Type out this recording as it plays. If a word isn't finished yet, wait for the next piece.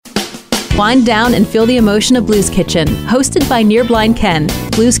Wind down and feel the emotion of Blues Kitchen, hosted by Nearblind Ken.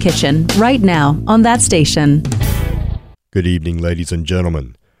 Blues Kitchen, right now on that station. Good evening, ladies and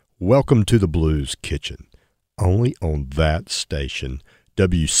gentlemen. Welcome to the Blues Kitchen, only on that station,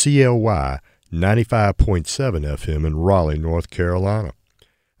 WCLY 95.7 FM in Raleigh, North Carolina.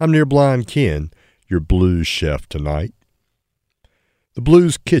 I'm Nearblind Ken, your blues chef tonight. The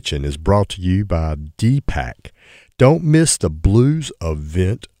Blues Kitchen is brought to you by D-PAC. Don't miss the blues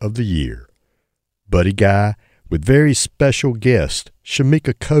event of the year. Buddy Guy with very special guest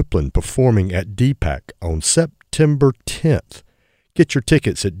Shamika Copeland performing at D-PAC on September 10th. Get your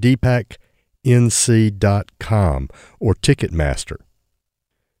tickets at dpacnc.com or Ticketmaster.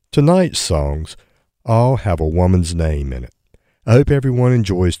 Tonight's songs all have a woman's name in it. I hope everyone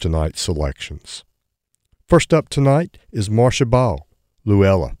enjoys tonight's selections. First up tonight is Marcia Ball,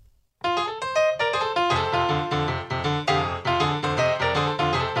 Luella.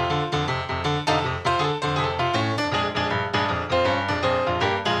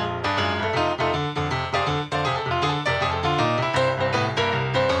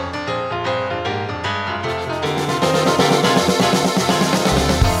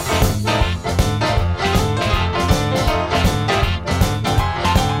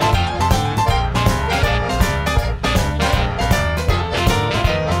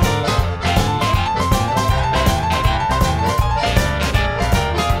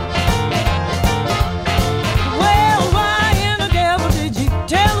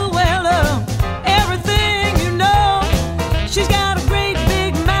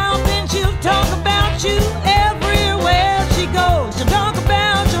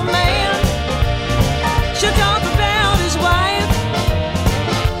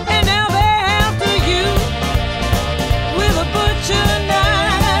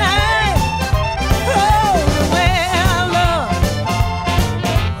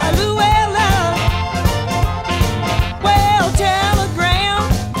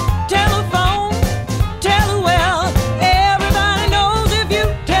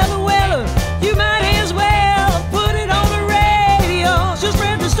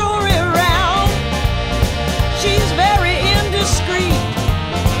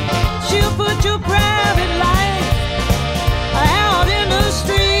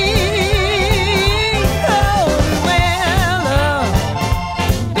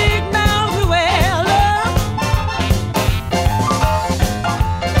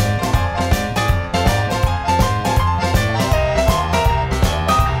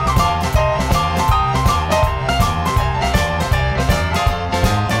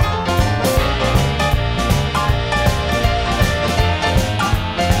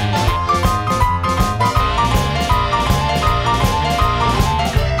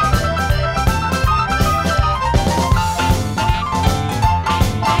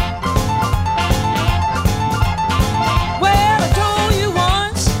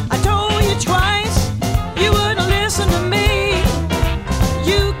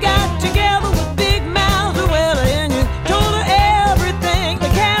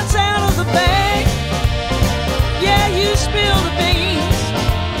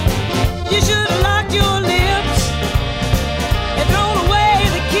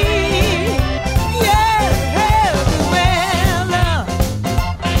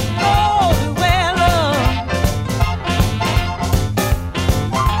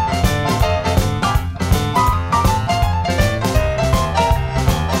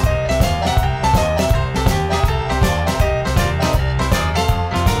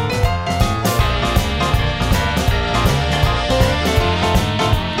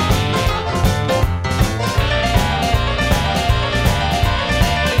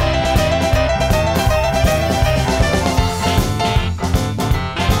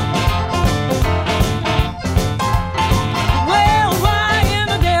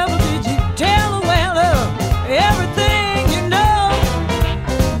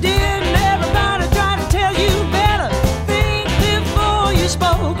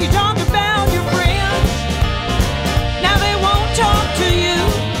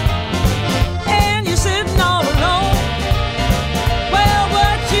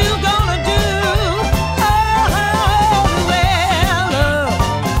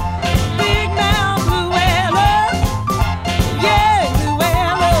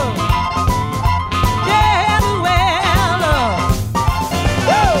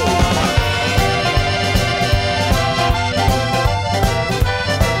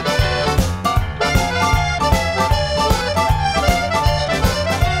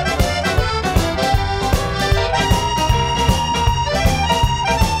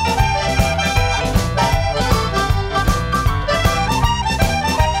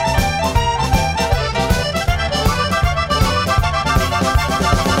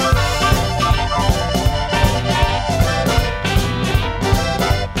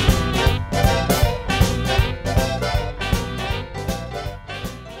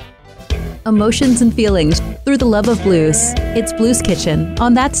 emotions and feelings through the love of blues. It's Blues Kitchen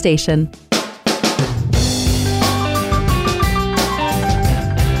on that station.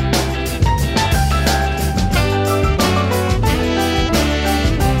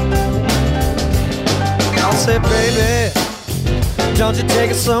 I'll say, baby, don't you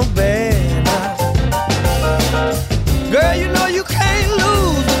take it so bad. Girl, you know you can't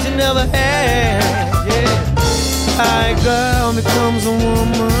lose what you never had. Yeah. Hi, girl becomes a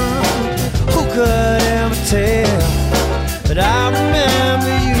woman. Who could ever tell? But I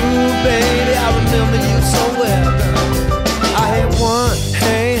remember you, baby. I remember you so well, girl. I had one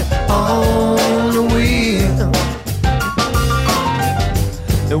hand on the wheel,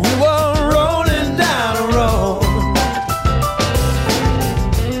 and we were rolling down the road.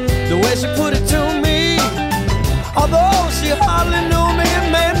 The way she put it to me, although she hardly knew me,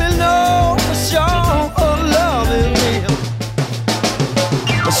 it made me know for sure her love is real.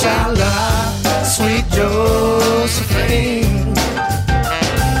 Shala, sweet Josephine,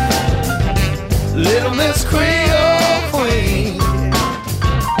 little Miss Creole Queen.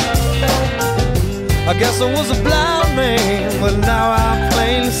 I guess I was a blind man, but now I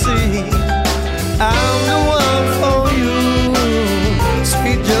plainly see I'm the one for you,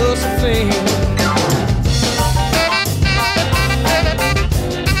 sweet Josephine.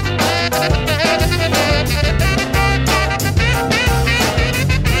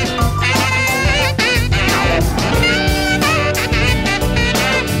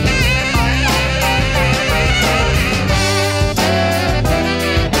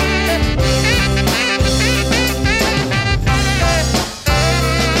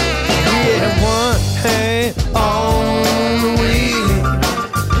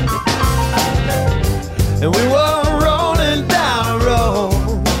 And we were rolling down the road.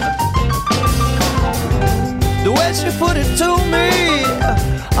 The way she put it to me,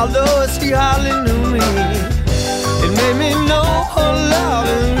 although she hardly knew me, it made me know her love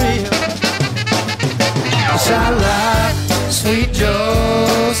is real. Shala, sweet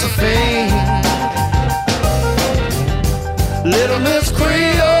Josephine, little Miss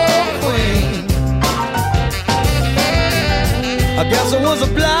Creole Queen. I guess I was a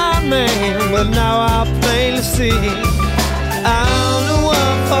blind man, but now I plainly see I'm the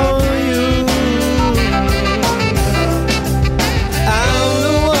one for you. I'm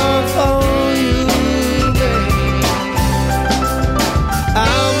the one for you, baby.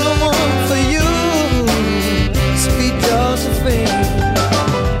 I'm the one for you, sweet Josephine.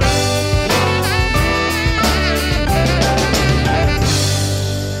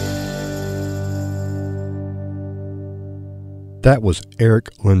 That was Eric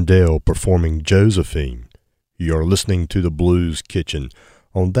Lindell performing Josephine. You're listening to the Blues Kitchen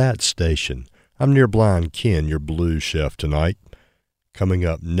on that station. I'm Near Blind Ken, your blues chef tonight. Coming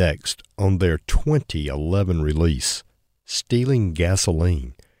up next on their 2011 release, Stealing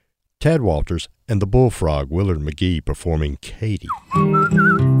Gasoline, Tad Walters and the Bullfrog Willard McGee performing Katie.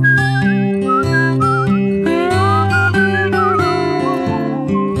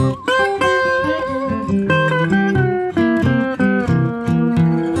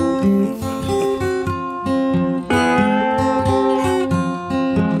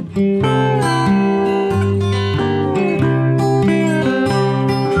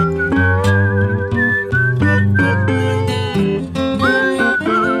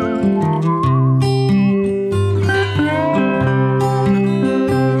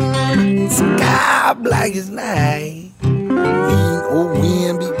 Black as night, the old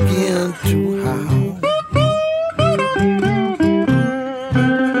wind began to howl.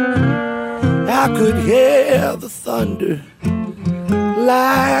 I could hear the thunder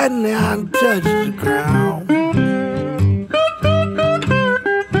lightning touch the ground,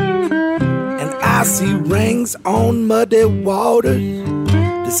 and I see rings on muddy waters.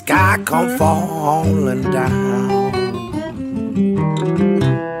 The sky come falling down.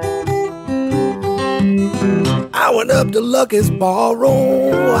 I went up to Lucky's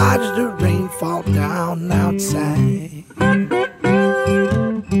ballroom, watched the rain fall down outside.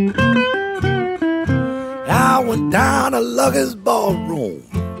 I went down to Lucky's ballroom,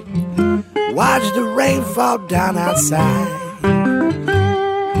 watched the rain fall down outside.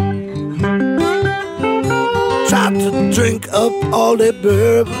 Tried to drink up all that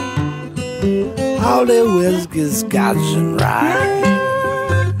bourbon, all that whiskey, scotch and rye.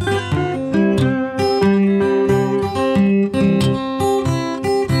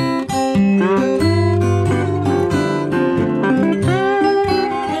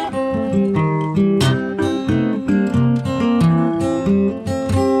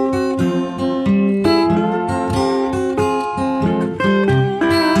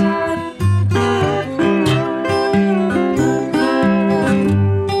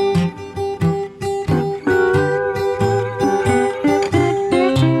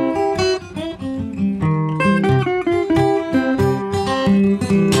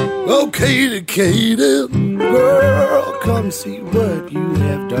 Oh, Katie, Katie, girl, come see what you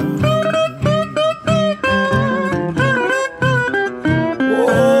have done.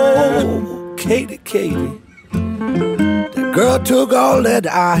 Oh, Katie, Katie, that girl took all that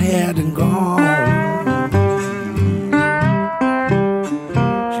I had and gone.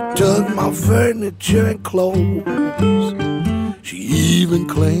 She took my furniture and clothes. She even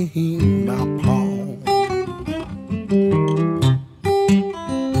claimed my pawn.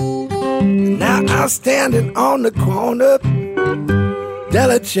 Now I'm standing on the corner,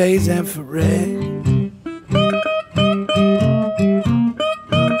 Della Chase and Ferret.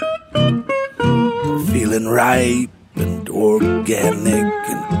 Feeling ripe and organic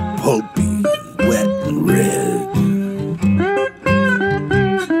and pulpy and wet and red.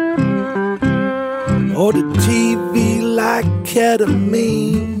 Oh, the TV like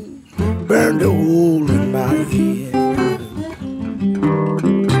ketamine burned a hole in my head.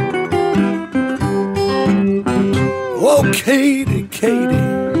 Oh, Katie,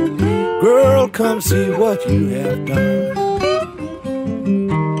 Katie, girl, come see what you have done.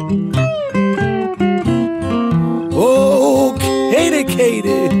 Oh, Katie,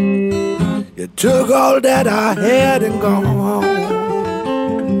 Katie, you took all that I had and gone.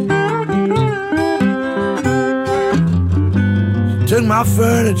 She took my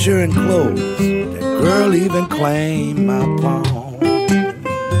furniture and clothes. That girl even claimed my pawn.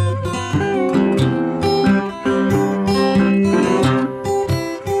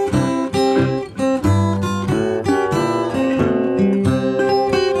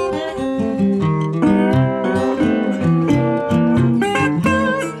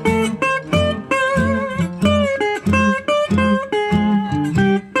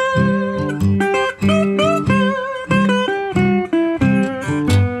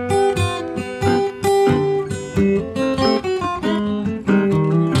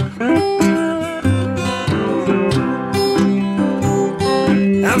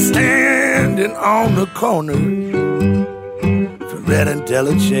 On the corner for Red and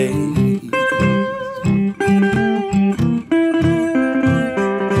Della Chase.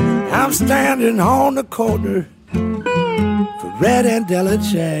 I'm standing on the corner for Red and Della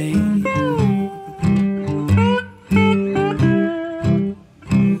Chase.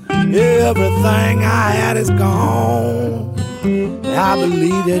 Everything I had is gone. I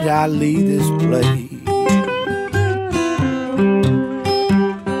believe that I leave this place.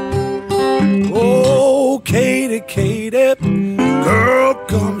 Katie, Katie, girl,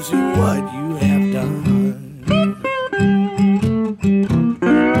 come see what you have done.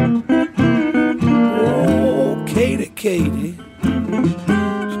 Oh, Katie, Katie,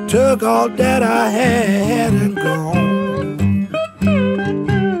 she took all that I had and gone.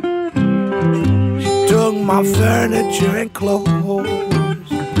 She took my furniture and clothes.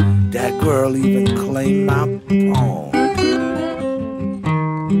 That girl even claimed my pawn.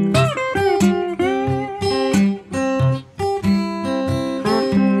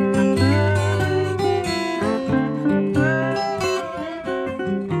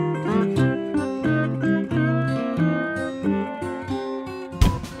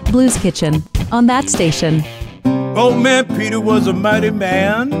 Blues Kitchen, on that station. Old man Peter was a mighty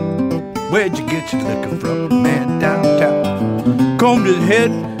man. Where'd you get your liquor from, man, downtown? Combed his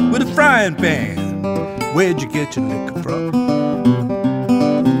head with a frying pan. Where'd you get your liquor from?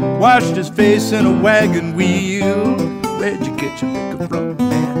 Washed his face in a wagon wheel. Where'd you get your liquor from,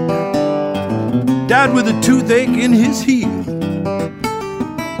 man, downtown? Died with a toothache in his heel.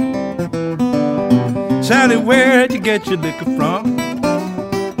 Sally, where'd you get your liquor from?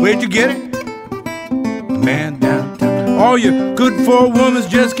 Where'd you get it? Man, downtown. All you good-for women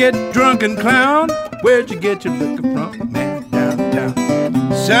just get drunk and clown. Where'd you get your liquor from? Man, downtown.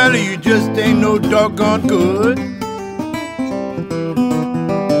 Sally, you just ain't no doggone good.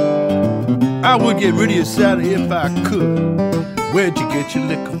 I would get rid of you, Sally, if I could. Where'd you get your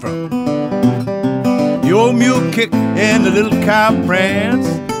liquor from? The old mule kick and the little cow prance.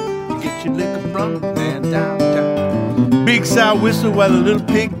 You get your liquor from? Man, downtown. Big sow whistle while the little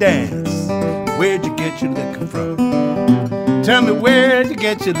pig dance. Where'd you get your liquor from? Tell me, where'd you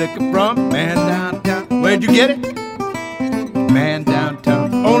get your liquor from? Man, downtown. Where'd you get it? Man,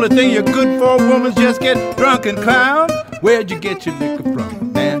 downtown. Only thing you're good for, woman's just get drunk and clown. Where'd you get your liquor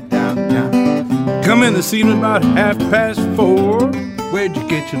from? Man, downtown. Come in this evening about 4:30. Where'd you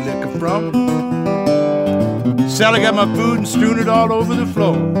get your liquor from? Sally got my food and strewn it all over the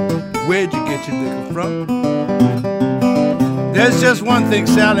floor. Where'd you get your liquor from? There's just one thing,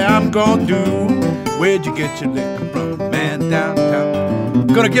 Sally, I'm gonna do. Where'd you get your liquor from? Man, downtown.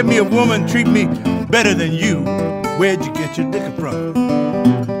 Gonna give me a woman, treat me better than you. Where'd you get your liquor from?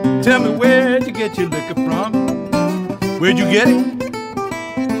 Tell me where'd you get your liquor from? Where'd you get it?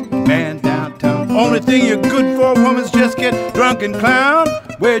 Man downtown. Only thing you're good for, woman's just get drunk and clown.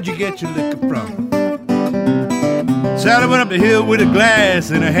 Where'd you get your liquor from? Sally went up the hill with a glass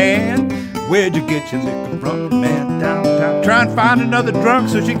in her hand. Where'd you get your liquor from? Man downtown. Try and find another drunk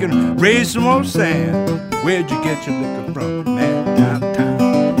so she can raise some more sand. Where'd you get your liquor from? Man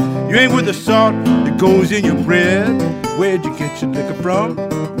downtown. You ain't with the salt that goes in your bread. Where'd you get your liquor from?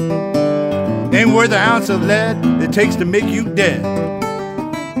 Ain't worth an ounce of lead it takes to make you dead.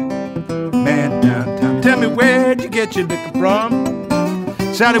 Man downtown. Tell me where'd you get your liquor from?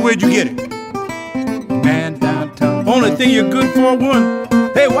 Sally, where'd you get it? Man downtown. Only thing you're good for, woman.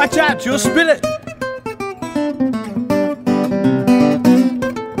 Hey, watch out, you'll spill it.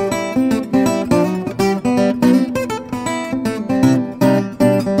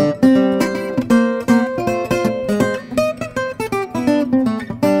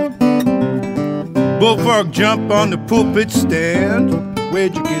 Bullfrog jump on the pulpit stand.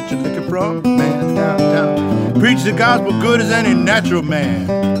 Where'd you get your liquor from? Man downtown. Preach the gospel good as any natural man.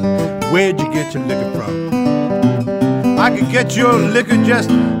 Where'd you get your liquor from? I could get your liquor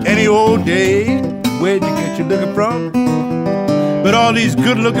just any old day. Where'd you get your liquor from? But all these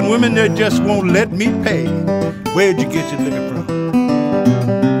good-looking women, they just won't let me pay. Where'd you get your liquor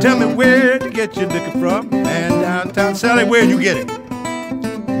from? Tell me where'd you get your liquor from? Man downtown. Sally, where'd you get it?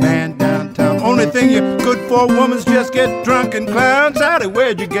 Man downtown. Only thing you're good for, woman's just get drunk and clown. Sally,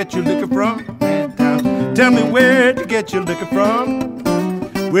 where'd you get your liquor from? Man down. Tell me where'd you get your liquor from?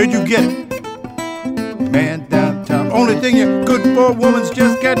 Where'd you get it? Man downtown. Only thing you're good for, woman's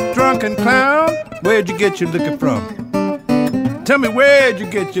just get drunk and clown. Where'd you get your liquor from? Tell me where'd you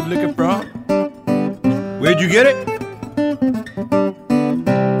get your liquor from? Where'd you get it?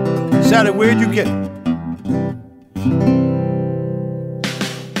 Sally, where'd you get it?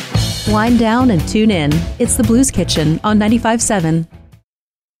 Wind down and tune in. It's the Blues Kitchen on 95.7.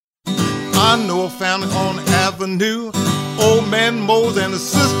 I know a family on the avenue. Old man Mose and his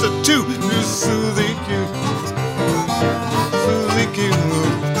sister too. Susie Q. Susie Q.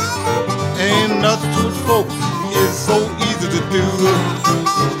 Ain't nothing to it, folks. It's so easy to do.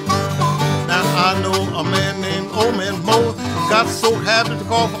 Now I know a man named Old Man Mose got so happy to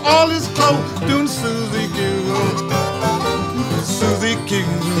call for all his clothes doing Susie Q. Susie Q.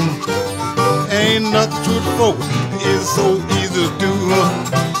 Ain't nothing to it, folks. It's so easy to do.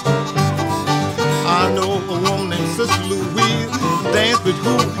 I know a woman named Sister Louise dance with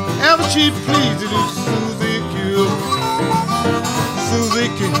whoever she please to do Susie Q. Susie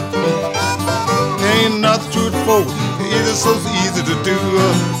Q. Ain't nothing to it, folks. It's so easy to do.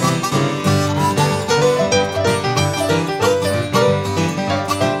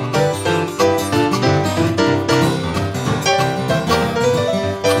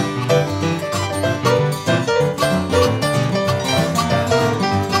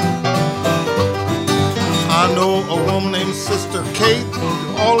 Sister Kate,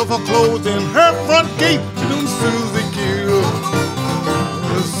 all of her clothes in her front gate. Doing Susie Q.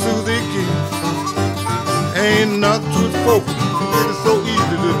 Susie Q. Ain't nothing to it, folks. It's so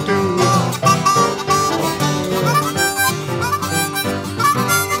easy to do.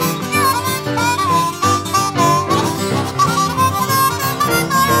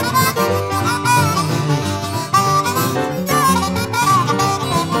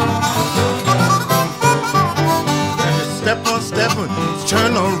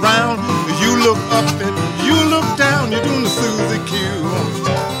 Turn around, you look up and you look down. You're doing the Susie Q.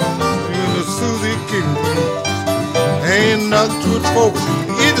 Doing the Susie Q. Ain't nothing to it, folks.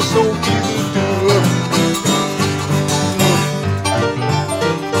 It's so easy to do.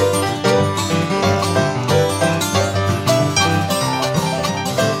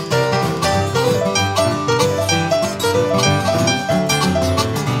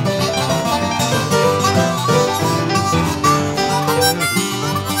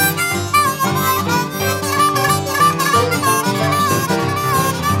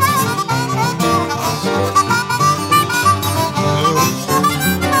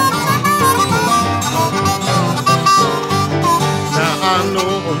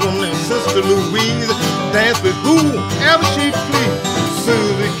 Louise dance with whoever she please.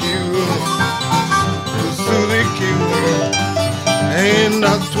 Susie Q. Susie Q. Ain't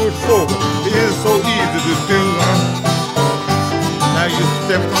nothing to it, folks. It's so easy to do. Now you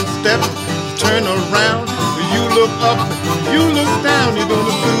step on step, turn around, you look up, you look down. You're doing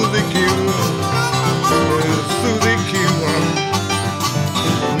the Susie Q. Susie Q.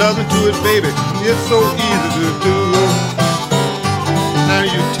 Nothing to it, baby. It's so easy to do. Now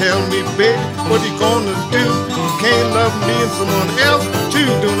you tell me, baby, what you gonna do? You can't love me and someone else too,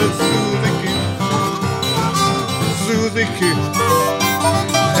 doing it Susie Q.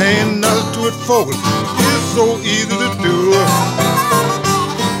 Ain't nothing to it, folks. It's so easy to do.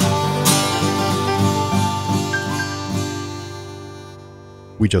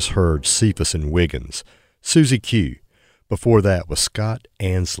 We just heard Cephas and Wiggins, Susie Q. Before that was Scott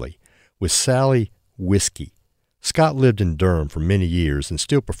Ansley with Sally Whiskey. Scott lived in Durham for many years and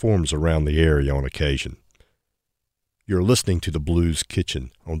still performs around the area on occasion. You're listening to the Blues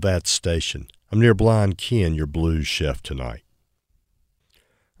Kitchen on that station. I'm Near Blind Ken, your blues chef tonight.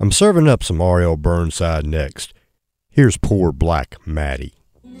 I'm serving up some R.L. Burnside next. Here's Poor Black Matty.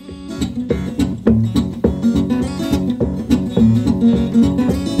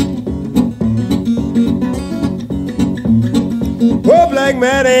 Poor black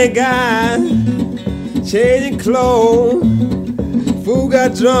man ain't got changing clothes. Fool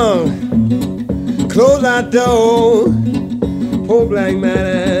got drunk, closed our door. Poor black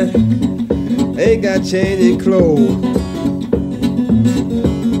man ain't got changing clothes.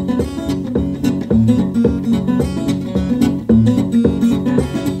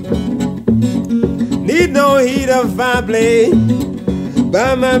 Need no heater, fireplace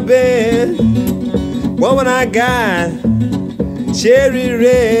by my bed. Woman, I got cherry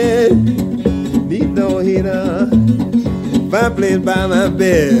red. Need no heater, fireplace by my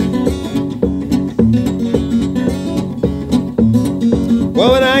bed.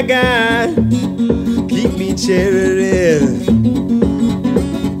 Woman, I got keep me cherry red.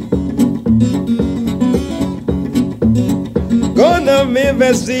 Going to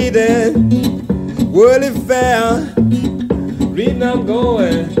Memphis, see that Worldly Fair. Reading I'm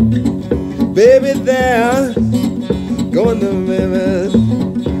going, baby there. Going to Memphis,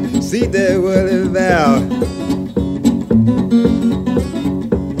 see that Worldly Fair.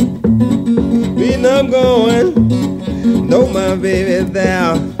 Reading I'm going, know my baby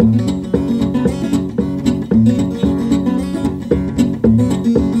there.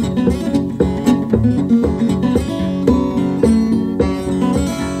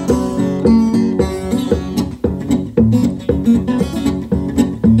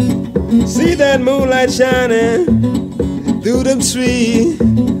 See that moonlight shining through them trees.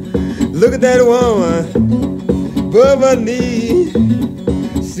 Look at that woman above her knee.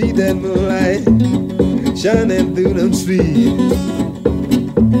 See that moonlight shining through them trees.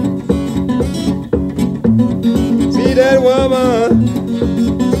 See that woman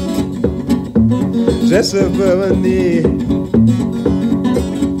dressed above her knee.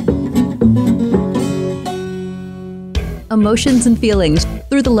 Emotions and feelings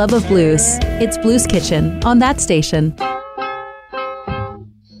through the love of blues. It's Blues Kitchen on that station.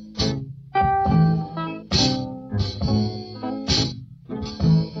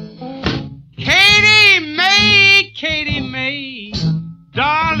 Katie May,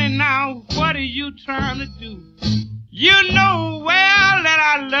 darling, now what are you trying to do? You know well that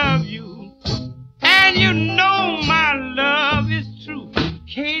I love you, and you know my love is true.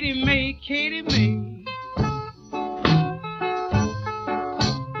 Katie May,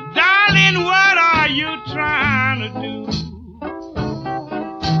 darling, what are you trying to do?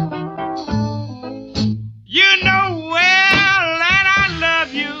 You know well that I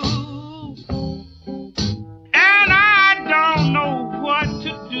love you, and I don't know what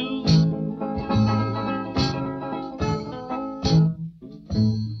to do.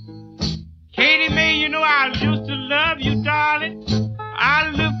 Katie May, you know I used to love you, darling. I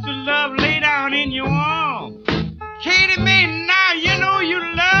lived to love lay down in your arms. Katie May, now you know you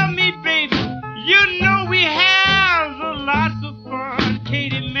love me, baby. You know we have a lot of fun,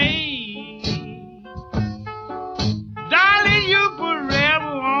 Katie May. Darling, you forever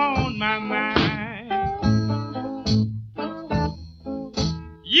on my mind.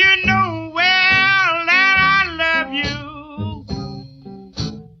 You know well that I love you.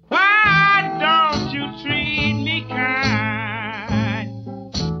 Why don't you treat me kind?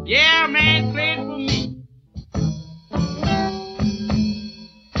 Yeah, man, play it for me.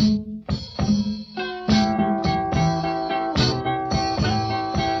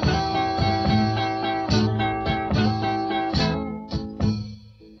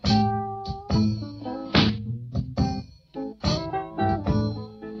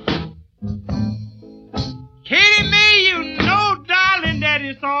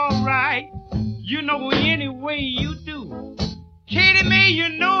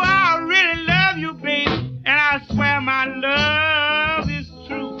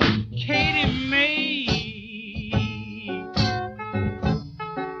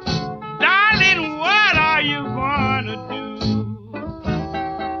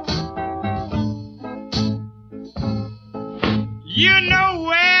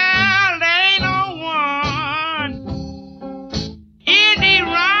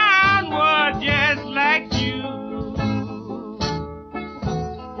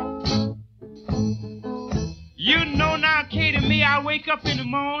 know now, Katie May, I wake up in the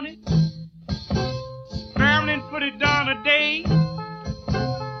morning, scrambling for the dawn of day.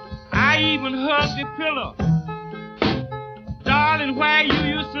 I even hug the pillow. Darling, where you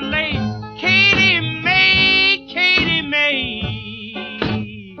used to lay. Katie May, Katie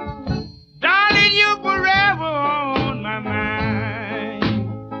May. Darling, you're forever on my mind.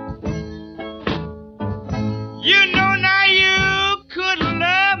 You know now you could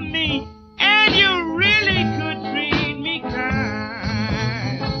love me, and you really could treat me kind.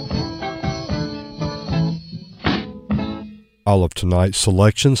 All of tonight's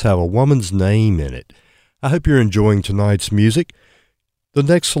selections have a woman's name in it. I hope you're enjoying tonight's music. The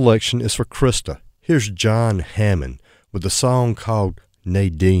next selection is for Krista. Here's John Hammond with a song called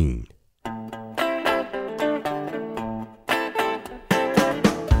Nadine.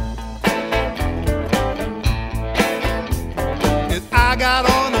 I got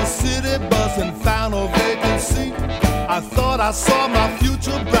on a city bus and found a vacant seat. I thought I saw my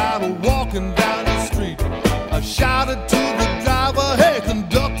future bride walking down the street. I shouted to the driver, hey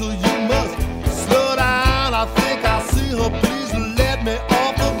conductor, you must slow down. I think I see her, please let me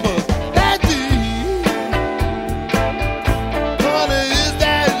off the bus. Nadine, honey, is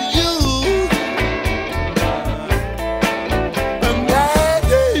that you?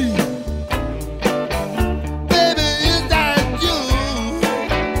 Nadine, baby, is that you?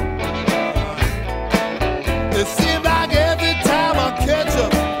 It seems like every time I catch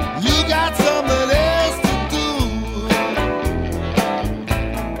up, you got something else to do.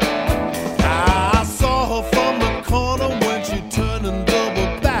 I saw her from the corner when she turned and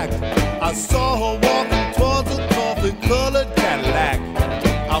doubled back. I saw her walking towards a coffee-colored Cadillac.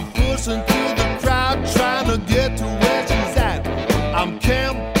 I'm pushing through the crowd trying to get to where she's at. I'm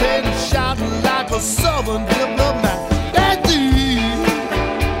campaigning, shouting like a southern diplomat. Nadine,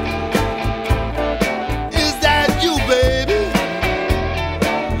 is that you, baby?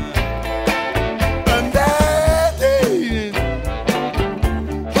 Nadine,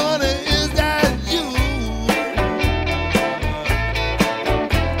 honey, is that you?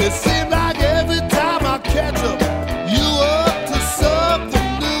 It seems like every time I catch up, you up to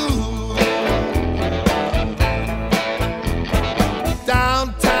something new.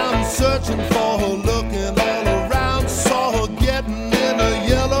 Downtown searching for her, looking all around. Saw her getting in a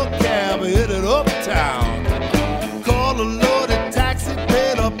yellow cab, headed uptown. Called a loaded taxi,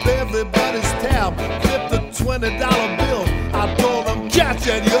 paid up everybody's tab. Flipped a $20 bill. I told them, catch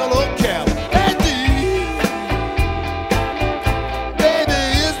that yellow cab. Nadine, baby,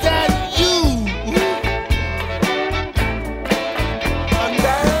 is that you?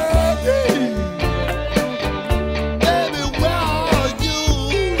 Nadine, baby, where are you?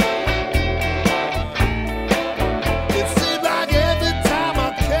 It seems like every time I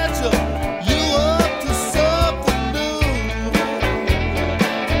catch her, you up to something new.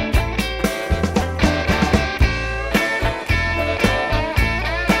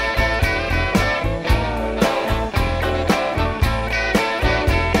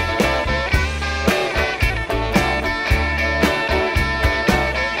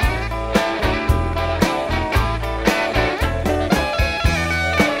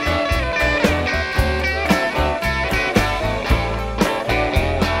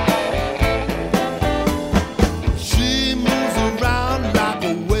 She moves around like a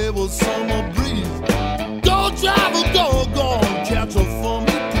wave of summer breeze. Go driver, go and catch her for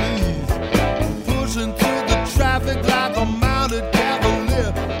me, please. Pushing through the traffic like a mounted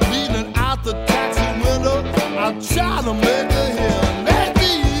cavalier, leaning out the taxi window. I try to make her hear.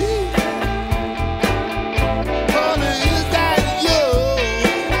 Nadine, honey, is that you?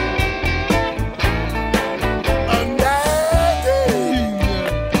 Nadine,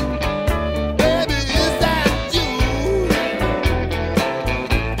 baby, is that you?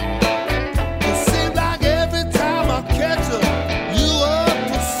 It seems like every time I catch her, you up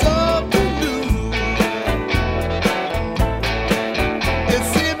to something new. It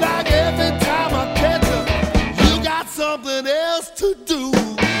seems like every time I catch her, you got something else to do.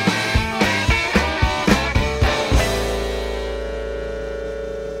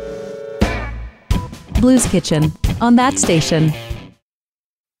 Blues Kitchen on that station.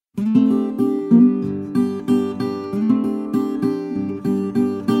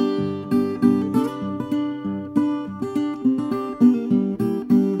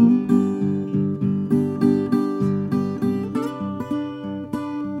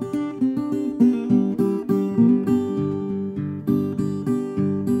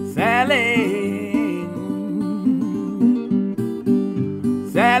 Sally,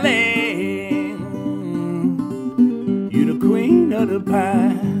 Sally, you the queen of the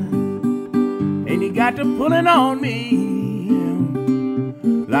pie, and you got got to pulling on me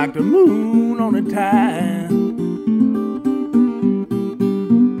like the moon on the tide.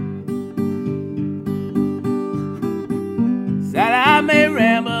 Said I may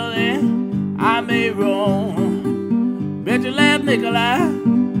ramble and I may roam, bet your last nickel I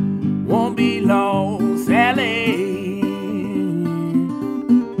won't be long. Sally,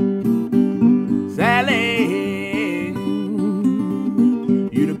 Sally,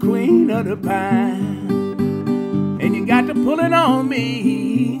 you the queen of the pie, and you got to pulling on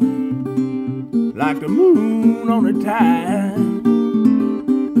me like the moon on the tide.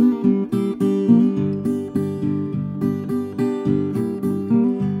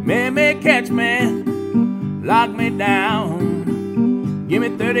 Man may catch me, lock me down, give me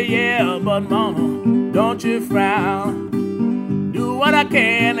 30 years, but mama, don't you frown. Do what I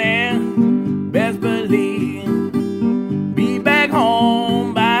can and best believe be back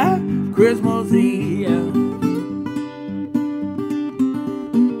home by Christmas Eve.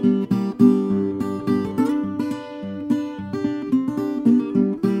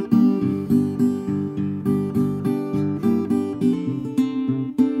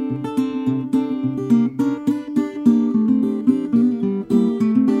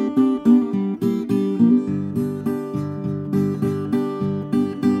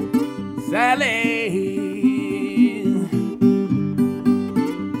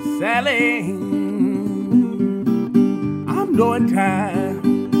 I'm doing time,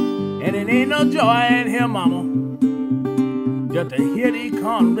 and it ain't no joy in here, mama, just to hear these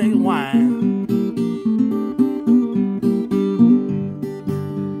convicts whine.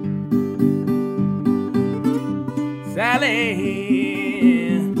 Sally,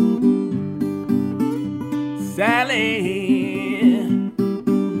 Sally,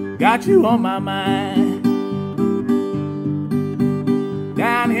 got you on my mind.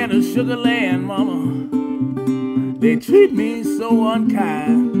 Down here to Sugar Land, mama, they treat me so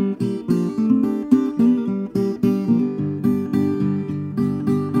unkind.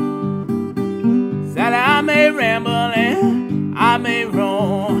 Sally, I may ramble and I may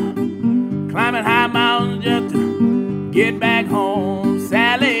roam, climbing high mountains just to get back home.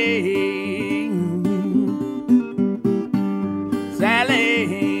 Sally,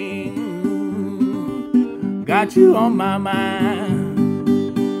 Sally, got you on my mind,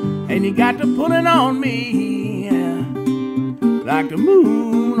 and you got to pulling on me like the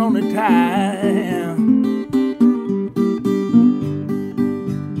moon on the tide.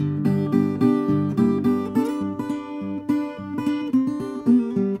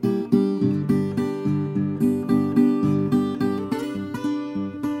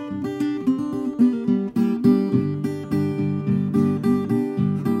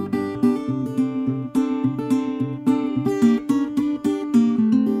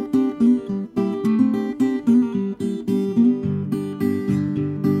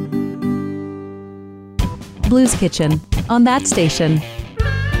 Blues Kitchen on that station.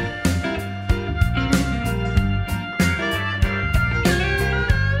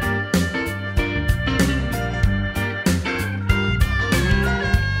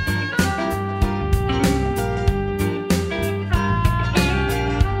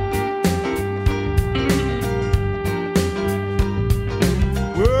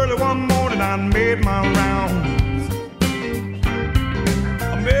 Early one morning I made my rounds.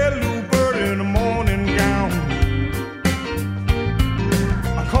 I met a little bird in the morning gown.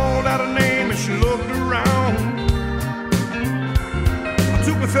 I called out her name and she looked around. I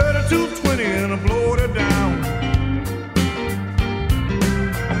took a 3220 and I blowed her down.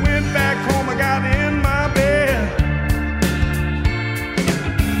 I went back home, I got in my bed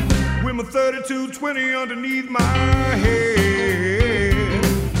with my 3220 underneath my head.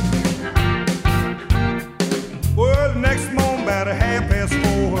 Well, the next morning about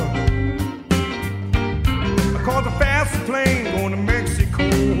 4:30, I caught the fastest plane going to Mexico.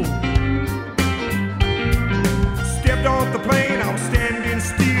 Stepped off the plane, I was standing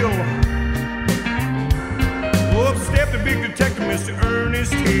still. Up stepped the big detective, Mr.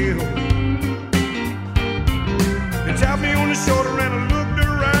 Ernest Hill. He tapped me on the shoulder and I looked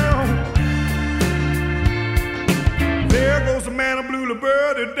around. There goes the man who blew the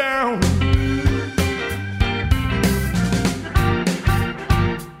bird down.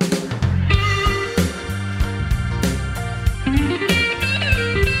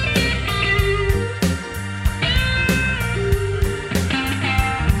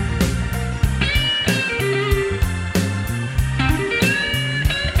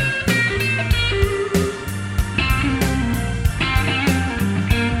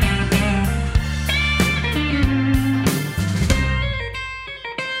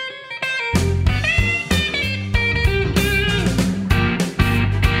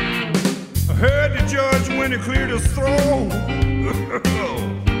 when he cleared his throat.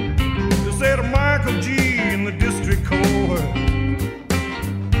 They said to Michael G. in the district court,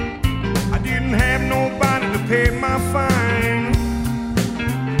 I didn't have nobody to pay my fine.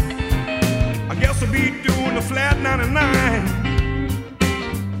 I guess I'll be doing the flat 99.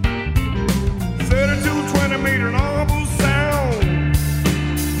 3220 made an awful sound.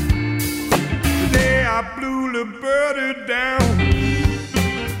 Today I blew the birdie down.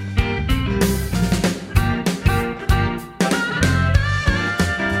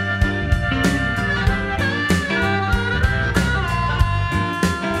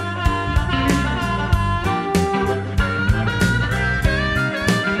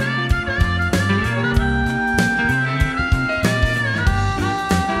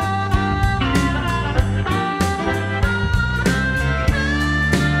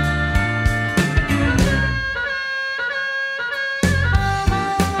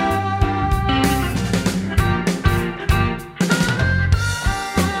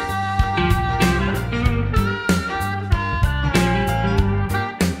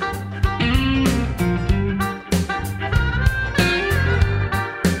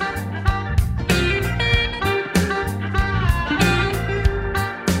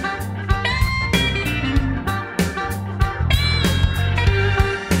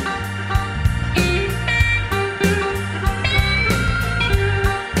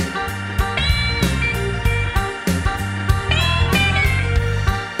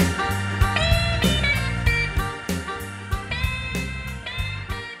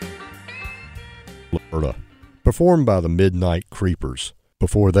 Performed by the Midnight Creepers.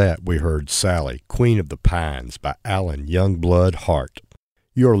 Before that, we heard Sally, Queen of the Pines by Alan Youngblood Hart.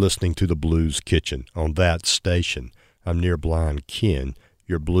 You're listening to the Blues Kitchen on that station. I'm Near Blind Ken,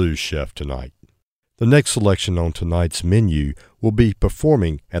 your blues chef tonight. The next selection on tonight's menu will be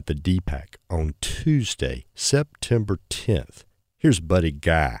performing at the DPAC on Tuesday, September 10th. Here's Buddy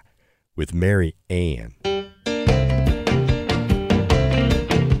Guy with Mary Ann.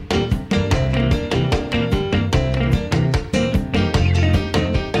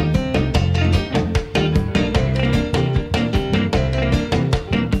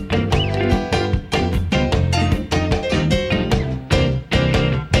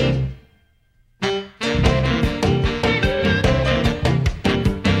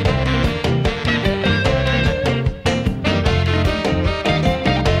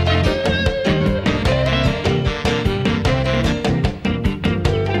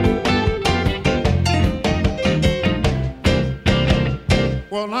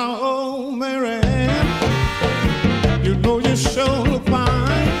 Well, now, oh, Mary Ann, you know you sure look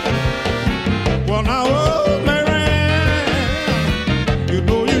fine. Well, now, oh, Mary Ann, you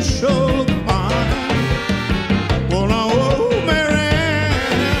know you sure look fine. Well, now, oh, Mary Ann,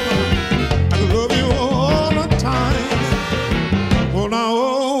 I could love you all the time. Well, now,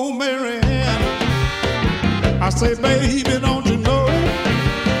 oh, Mary Ann, I say, baby, don't you know?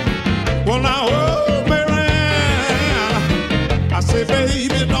 Well, now, oh, Mary Ann, I say,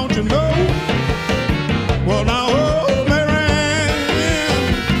 baby, don't you know? Well, now, oh, Mary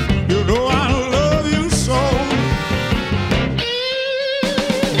Ann, you know I love you so.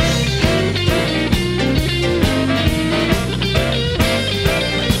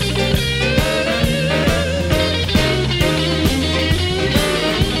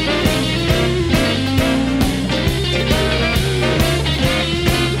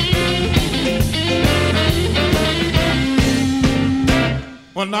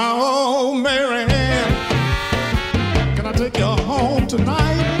 Well, now, oh, Mary Ann, can I take you home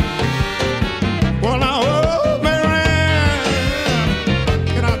tonight? Well, now, oh, Mary Ann,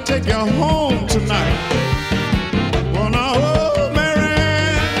 can I take you home tonight? Well, now, oh, Mary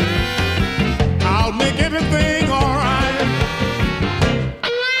Ann, I'll make everything all right.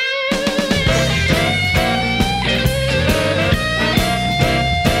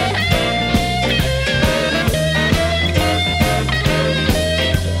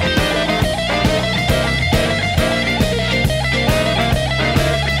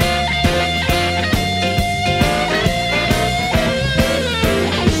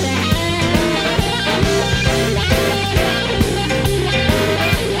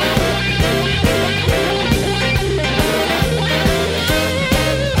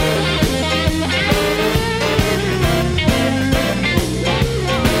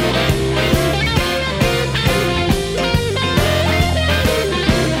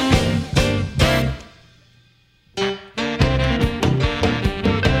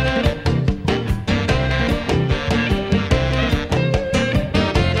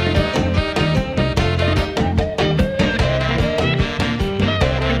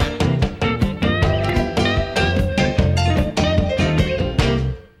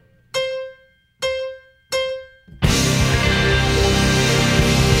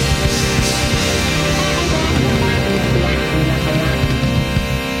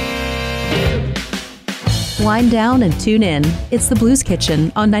 Wind down and tune in. It's the Blues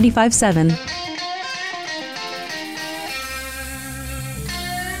Kitchen on 95.7.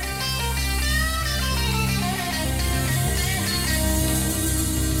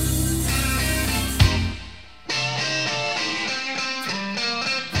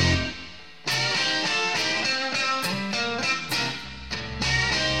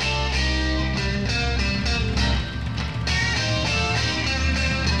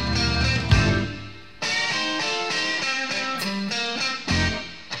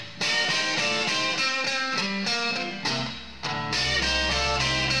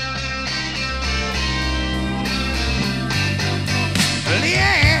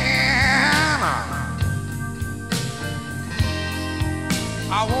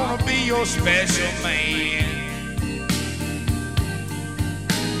 I wanna be your special man.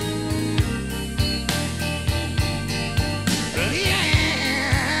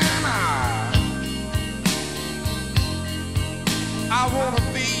 Leanna, I wanna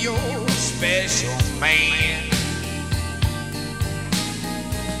be your special man.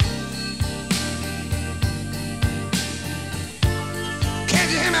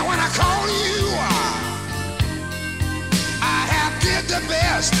 Can't you hear me when I call you? Did the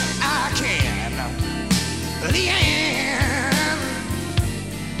best I can, Leanne.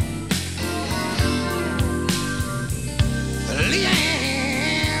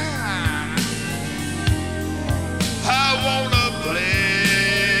 Leanne, I wanna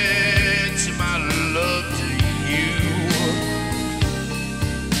pledge my love to you.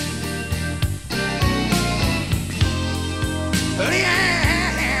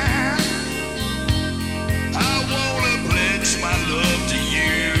 Leanne, my love to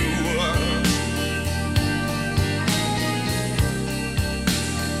you.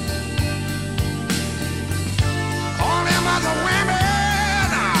 All them other women,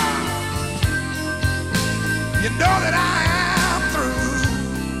 you know that I am through.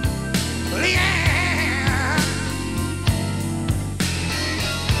 Leanne,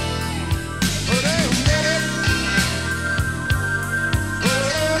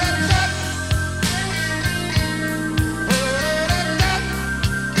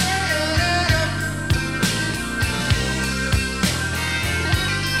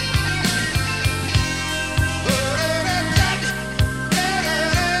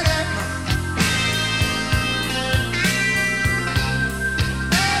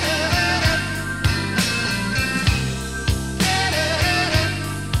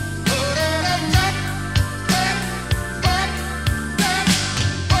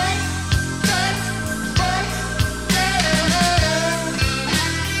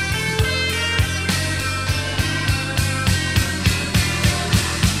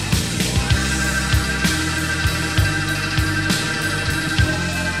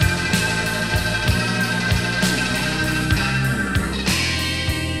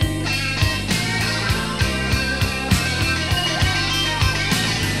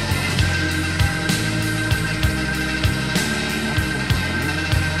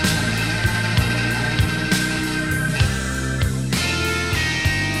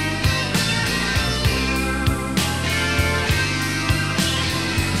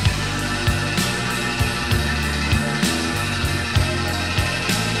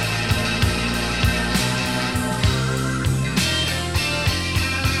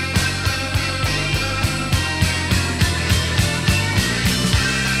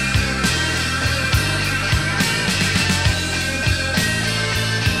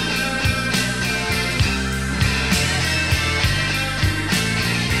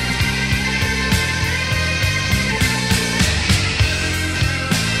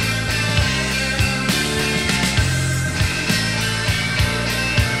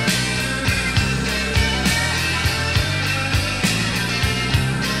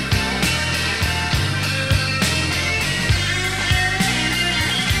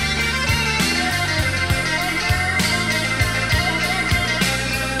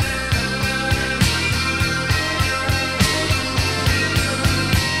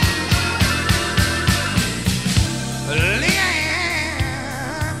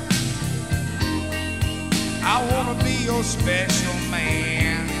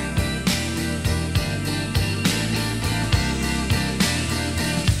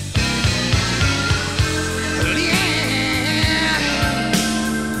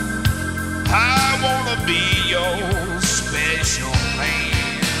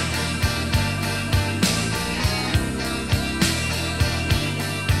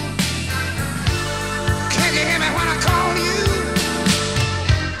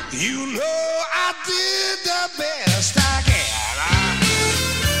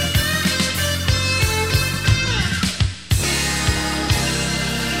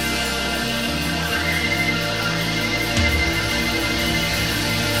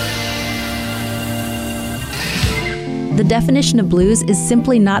 definition of blues is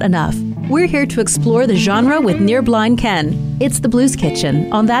simply not enough. We're here to explore the genre with Near Blind Ken. It's the Blues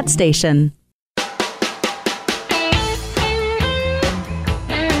Kitchen on that station.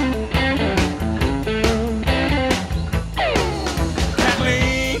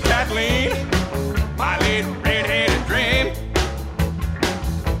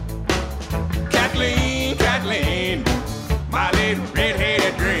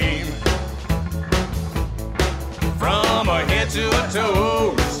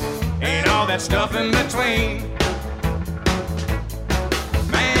 Stuff in between.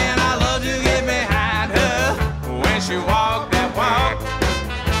 Man, I love to get behind her when she walk that walk.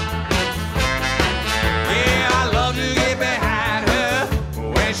 Yeah, I love to get behind her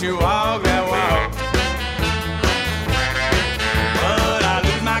when she walk that walk. But I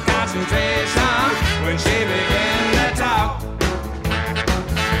lose my concentration when she begin to talk.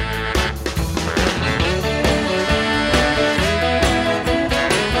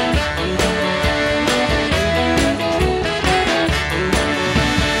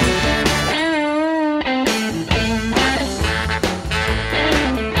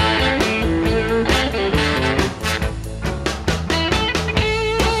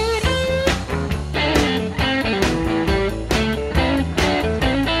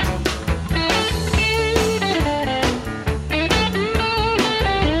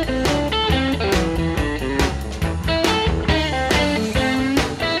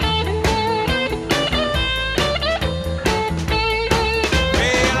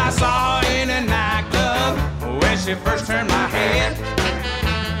 First turned my head.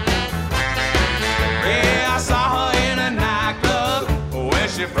 Yeah, I saw her in a nightclub when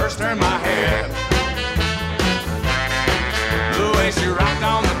she first turned my head. The way she rocked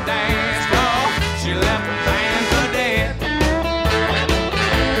on the dance floor, she left the band for dead.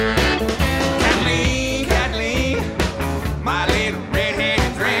 Kathleen, Kathleen, my little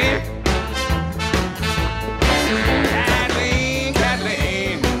red-headed dream. Kathleen,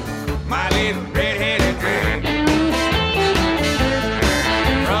 Kathleen, my little red-headed dream.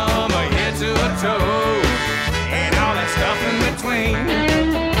 And all that stuff in between.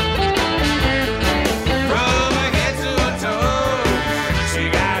 From her head to her toe, she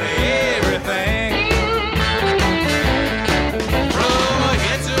got everything. From her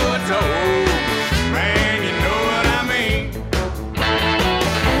head to her toe, man, you know what I mean.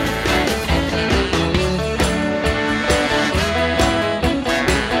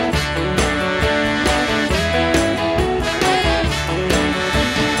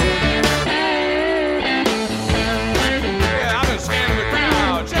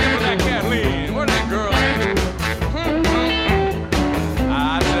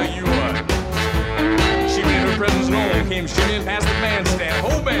 Shooting past the bandstand,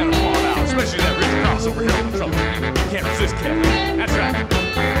 whole band falling out, especially that Rich Cross over here in trouble. You can't resist, Kevin. That's right.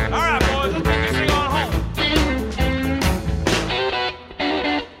 All right, boys, let's take this thing on home.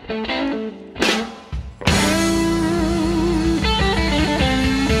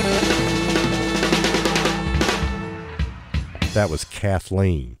 That was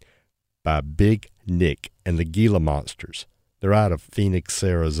Kathleen by Big Nick and the Gila Monsters. They're out of Phoenix,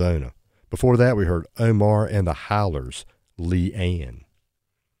 Arizona. Before that, we heard Omar and the Howlers, Lee Ann.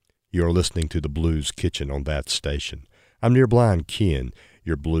 You're listening to the Blues Kitchen on that station. I'm Near Blind Ken,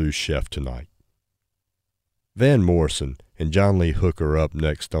 your blues chef tonight. Van Morrison and John Lee Hooker up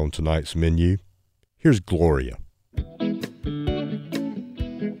next on tonight's menu. Here's Gloria. She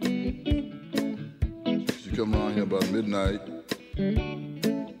come around here about midnight.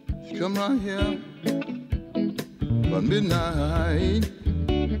 She come around here about midnight.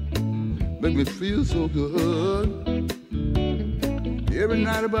 Make me feel so good. Every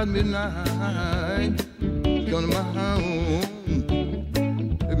night about midnight, come to my home,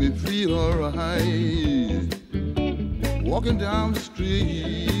 make me feel alright. Walking down the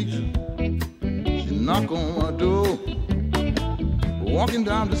street, she knock on my door. Walking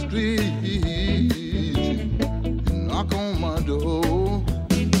down the street, she knock on my door.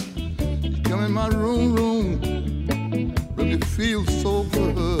 She come in my room, make me feel so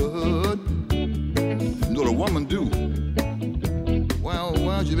good. You know what a woman do?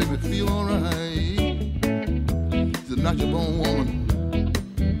 Well, she make me feel alright. She's a natural-born woman,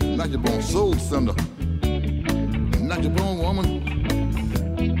 natural-born soul sender. Natural-born woman,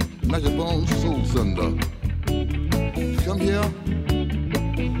 natural-born soul sender. Come here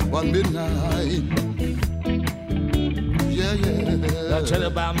about midnight. Yeah, yeah. I'll tell you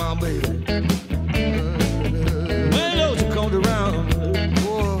about my baby. When those comes around,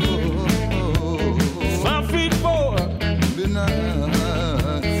 5'4", midnight,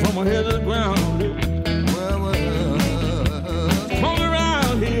 from her head to the ground. Well,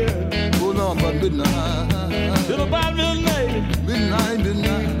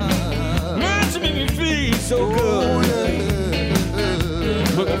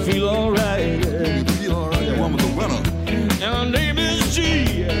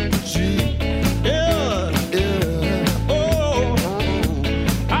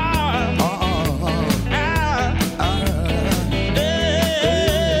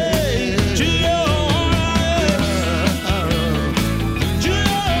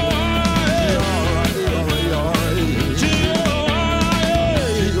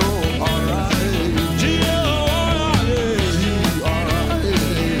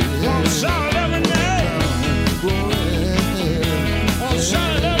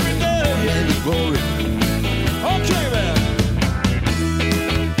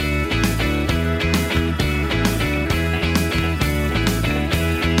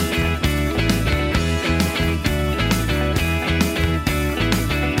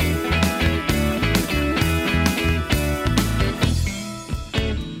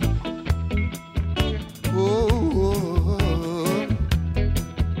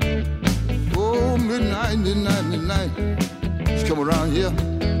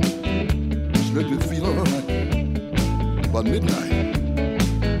 Make me feel alright. About midnight,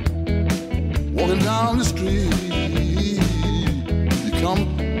 walking down the street, you come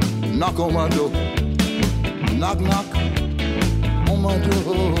knock on my door. Knock, knock on my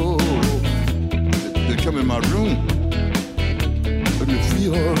door. They come in my room. Make me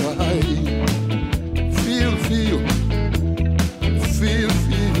feel alright. Feel, feel, feel,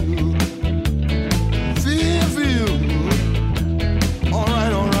 feel, feel, feel.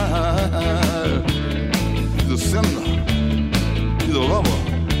 Alright, alright. He's a sinner. He's a lover.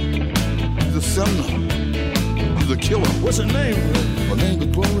 He's a sinner. He's a killer. What's her name? Her name is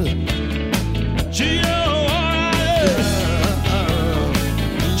Glory.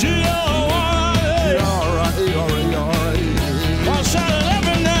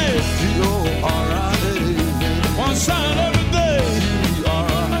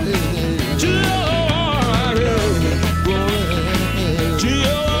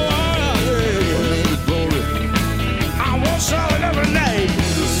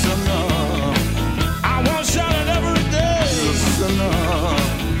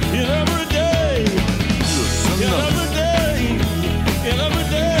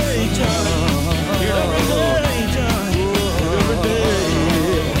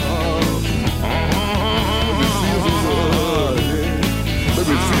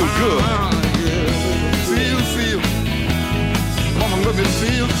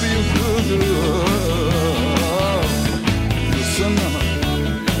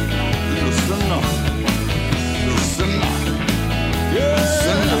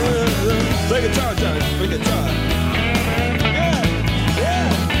 Play guitar, Johnny. Play guitar. Yeah, yeah.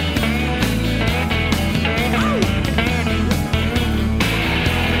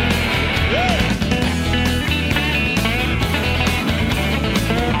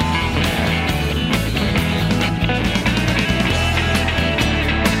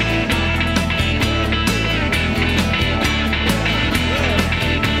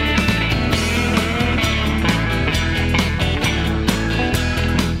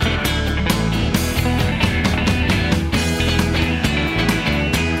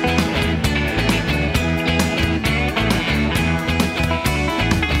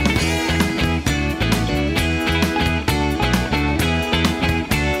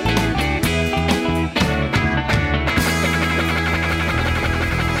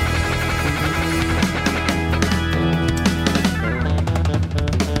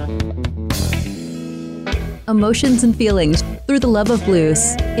 Emotions and feelings through the love of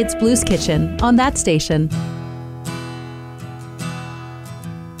blues. It's Blues Kitchen on that station.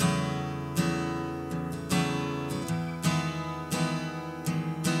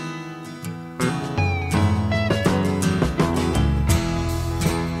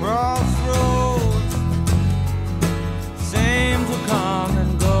 Crossroads seem to come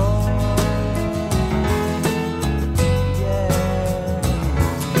and go. Yeah,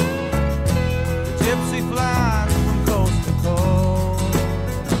 the gypsy flies from coast to coast,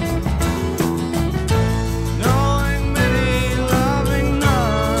 knowing many, loving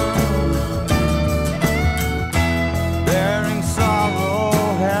none, bearing sorrow,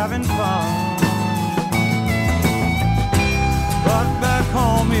 having fun. But back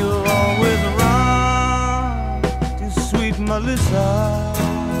home you'll always run to sweet Melissa.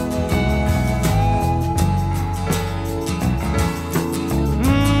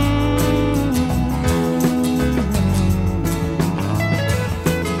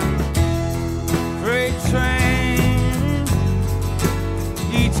 Freight train,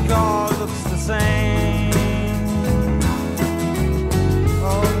 each car looks the same,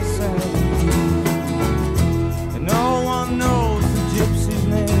 all the same, and no one knows the gypsy's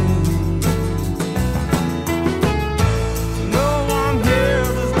name. No one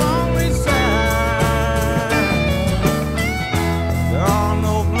hears his lonely sigh. There are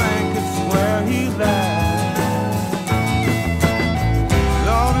no blankets where he lies.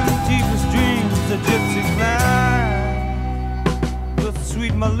 Love in the deepest dreams, the gypsy fly with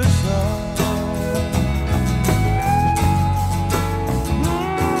sweet Melissa.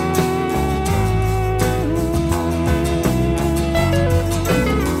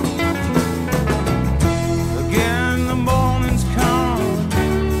 Again the morning's come,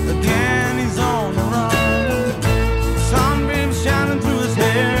 again he's on the run. Sunbeams shining through his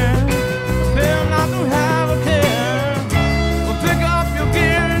hair, appear not to have a care. Well, pick up your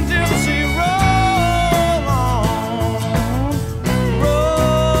gear and gypsy, roll on,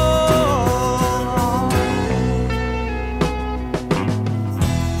 roll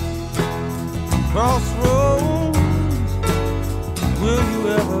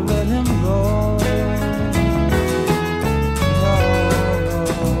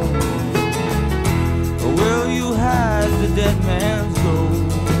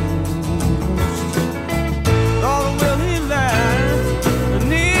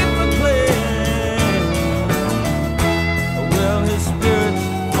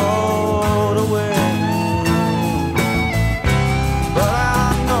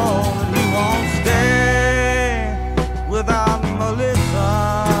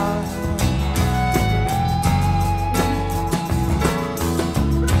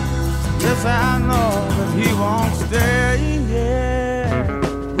Yes, I know that he won't stay, yeah,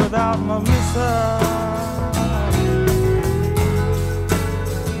 without Melissa.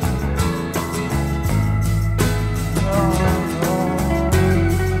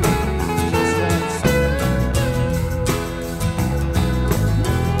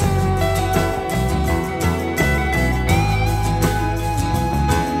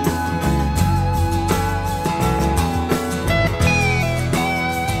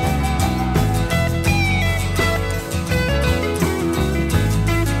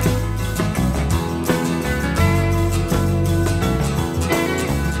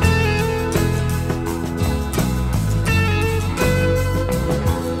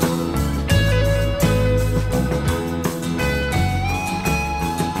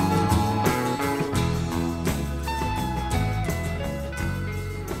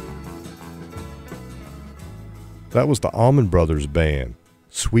 That was the Allman Brothers Band,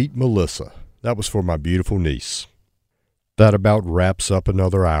 Sweet Melissa. That was for my beautiful niece. That about wraps up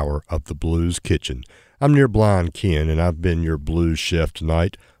another hour of the Blues Kitchen. I'm Near Blind Ken, and I've been your blues chef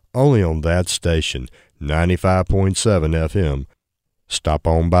tonight, only on that station, 95.7 FM. Stop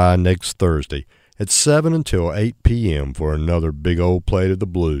on by next Thursday at 7 until 8 p.m. for another big old plate of the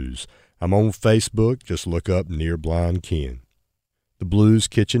blues. I'm on Facebook. Just look up Near Blind Ken. The Blues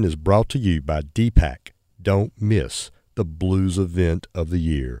Kitchen is brought to you by DPAC. Don't miss the blues event of the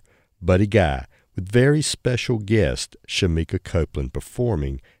year. Buddy Guy, with very special guest Shamika Copeland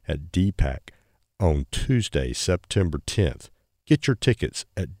performing at DPAC on Tuesday, September 10th. Get your tickets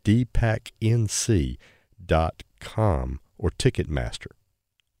at dpacnc.com or Ticketmaster.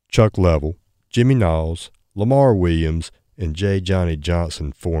 Chuck Level, Jimmy Knowles, Lamar Williams, and J. Johnny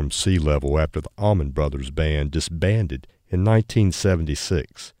Johnson formed Sea Level after the Allman Brothers Band disbanded in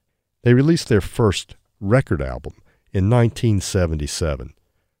 1976. They released their first record album in 1977.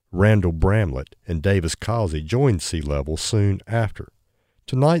 Randall Bramlett and Davis Causey joined Sea Level soon after.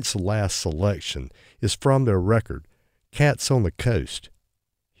 Tonight's last selection is from their record, Cats on the Coast.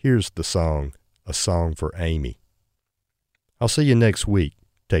 Here's the song, A Song for Amy. I'll see you next week.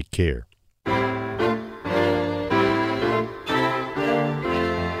 Take care.